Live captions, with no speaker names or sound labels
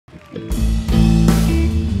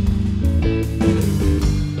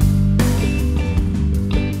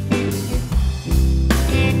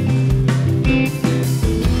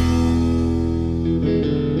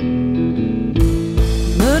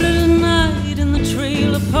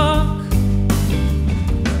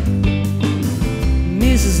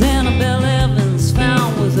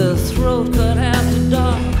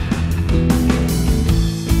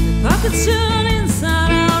Turn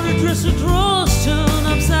inside out, her dresser drawers turn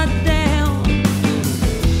upside down.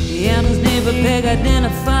 And his neighbor Peg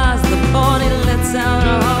identifies the party, lets out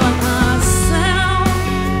a hollering sound.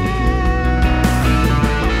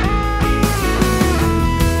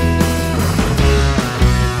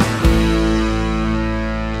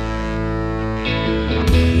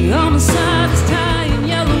 The homicide is tying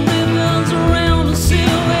yellow ribbons around a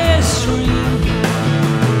silver stream.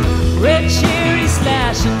 Red cherry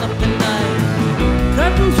slashing up the night,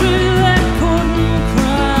 cutting through that courtroom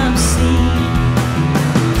crime scene.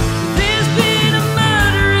 There's been a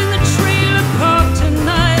murder in the trailer park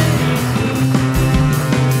tonight.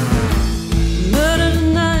 Murder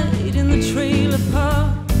tonight in the trailer park.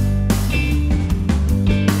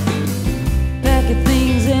 Pack your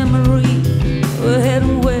things, Anne-Marie, we're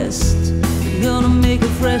heading west, gonna make a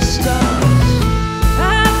fresh start.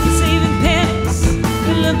 I've been saving pennies,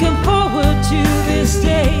 been looking forward to this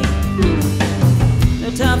day. No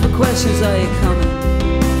time for questions, are you coming?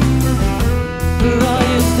 Or are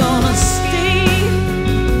you gonna stay?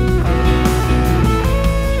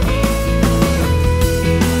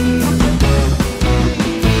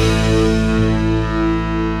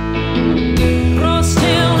 Cross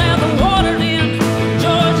town at the water inn,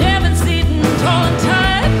 George Evans sitting tall and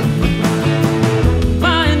tight,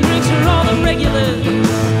 buying drinks for all the regulars,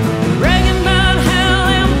 bragging about how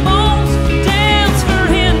them bones dance for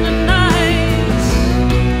him tonight.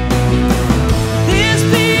 There's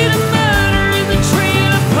been a murder in the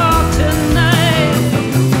trailer park tonight.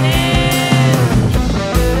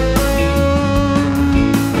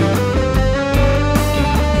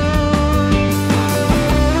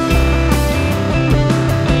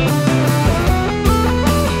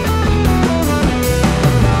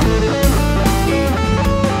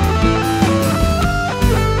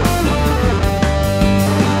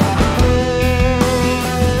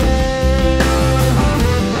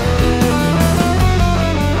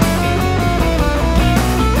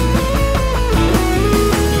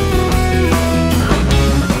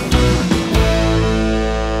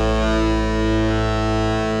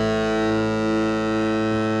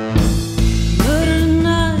 Murder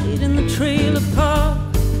tonight in the trailer park.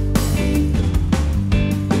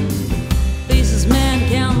 Faces man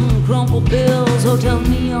counting crumpled bills, hotel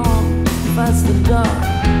neon fights the dark.